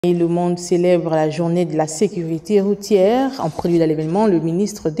Et le monde célèbre la journée de la sécurité routière. En prélude à l'événement, le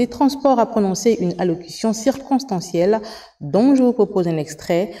ministre des Transports a prononcé une allocution circonstancielle dont je vous propose un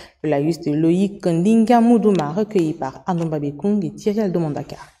extrait. Le laïus de Loïc Ndinga Moudouma, recueilli par Anomba Bekung et Thierry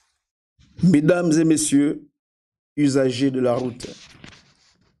Aldomandaka. Mesdames et messieurs, usagers de la route,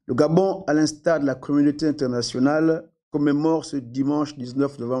 le Gabon, à l'instar de la communauté internationale, commémore ce dimanche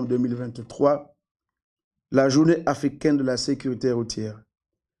 19 novembre 2023 la journée africaine de la sécurité routière,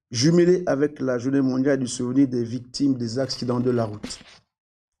 jumelée avec la journée mondiale du souvenir des victimes des accidents de la route.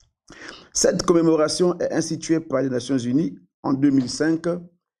 Cette commémoration est instituée par les Nations Unies en 2005,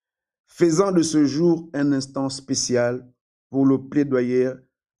 faisant de ce jour un instant spécial pour le plaidoyer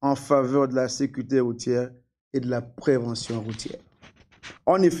en faveur de la sécurité routière et de la prévention routière.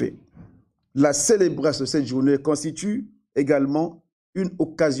 En effet, la célébration de cette journée constitue également une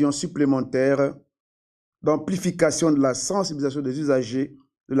occasion supplémentaire d'amplification de la sensibilisation des usagers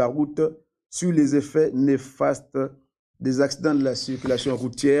de la route sur les effets néfastes des accidents de la circulation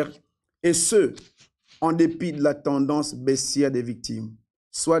routière, et ce, en dépit de la tendance baissière des victimes,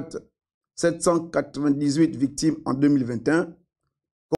 soit 798 victimes en 2021